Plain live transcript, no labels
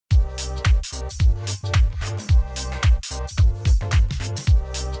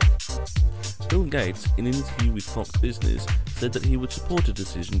Bill Gates, in an interview with Fox Business, said that he would support a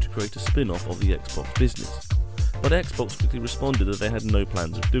decision to create a spin-off of the Xbox business. But Xbox quickly responded that they had no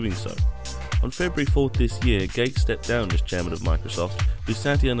plans of doing so. On February 4th this year, Gates stepped down as chairman of Microsoft, with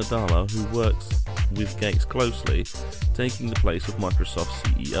Satya Nadella, who works with Gates closely, taking the place of Microsoft's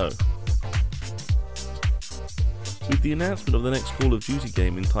CEO. With the announcement of the next Call of Duty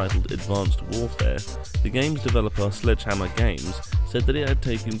game entitled Advanced Warfare, the game's developer Sledgehammer Games said that it had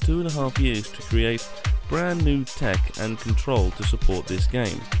taken 2.5 years to create brand new tech and control to support this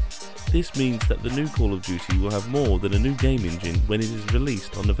game. This means that the new Call of Duty will have more than a new game engine when it is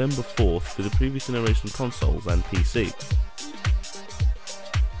released on November 4th for the previous generation consoles and PC.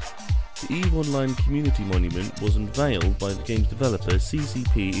 The EVE Online Community Monument was unveiled by the game's developer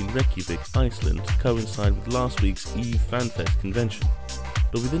CCP in Reykjavik, Iceland, to coincide with last week's EVE FanFest convention.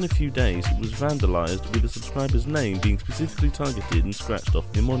 But within a few days it was vandalised, with the subscriber's name being specifically targeted and scratched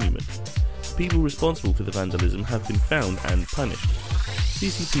off the monument. People responsible for the vandalism have been found and punished.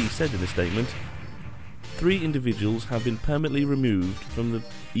 CCP said in a statement, 3 individuals have been permanently removed from the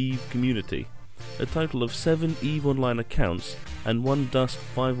EVE community. A total of 7 EVE Online accounts and 1 Dust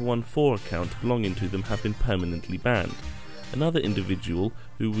 514 account belonging to them have been permanently banned. Another individual,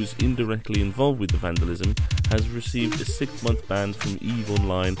 who was indirectly involved with the vandalism, has received a 6-month ban from EVE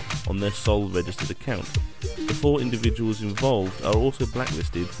Online on their sole registered account. The 4 individuals involved are also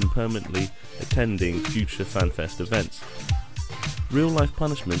blacklisted from permanently attending future FanFest events. Real-life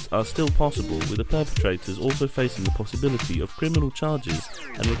punishments are still possible, with the perpetrators also facing the possibility of criminal charges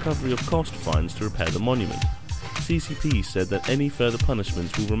and recovery of cost fines to repair the monument. CCP said that any further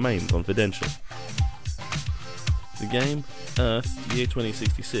punishments will remain confidential. The game, Earth Year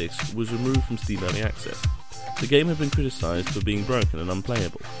 2066, was removed from Steam Early Access. The game had been criticised for being broken and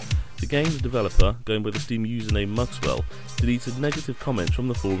unplayable. The game's developer, going by the Steam username Muxwell, deleted negative comments from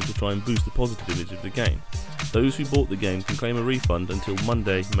the forum to try and boost the positive image of the game. Those who bought the game can claim a refund until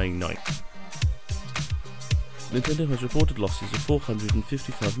Monday, May 9th. Nintendo has reported losses of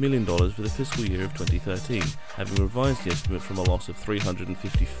 $455 million for the fiscal year of 2013, having revised the estimate from a loss of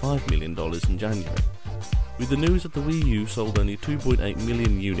 $355 million in January. With the news that the Wii U sold only 2.8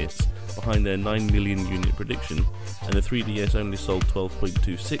 million units, behind their 9 million unit prediction, and the 3DS only sold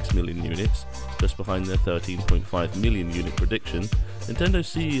 12.26 million units, just behind their 13.5 million unit prediction, Nintendo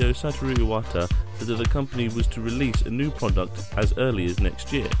CEO Satoru Iwata said that the company was to release a new product as early as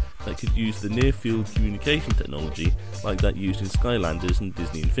next year that could use the near-field communication technology like that used in Skylanders and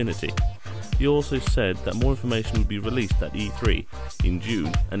Disney Infinity. He also said that more information would be released at E3 in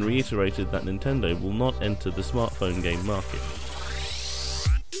June, and reiterated that Nintendo will not enter the smartphone game market.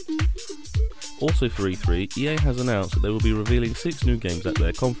 Also for E3, EA has announced that they will be revealing 6 new games at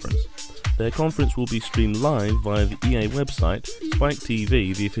their conference. Their conference will be streamed live via the EA website, Spike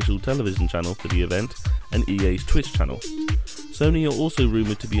TV, the official television channel for the event, and EA's Twitch channel. Sony are also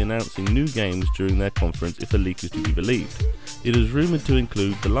rumoured to be announcing new games during their conference if a leak is to be believed. It is rumoured to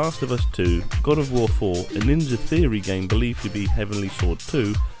include The Last of Us 2, God of War 4, a Ninja Theory game believed to be Heavenly Sword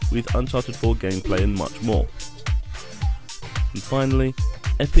 2, with Uncharted 4 gameplay and much more. And finally,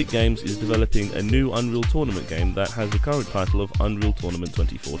 Epic Games is developing a new Unreal Tournament game that has the current title of Unreal Tournament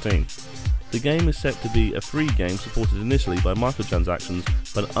 2014. The game is set to be a free game supported initially by microtransactions,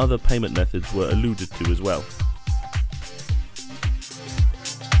 but other payment methods were alluded to as well.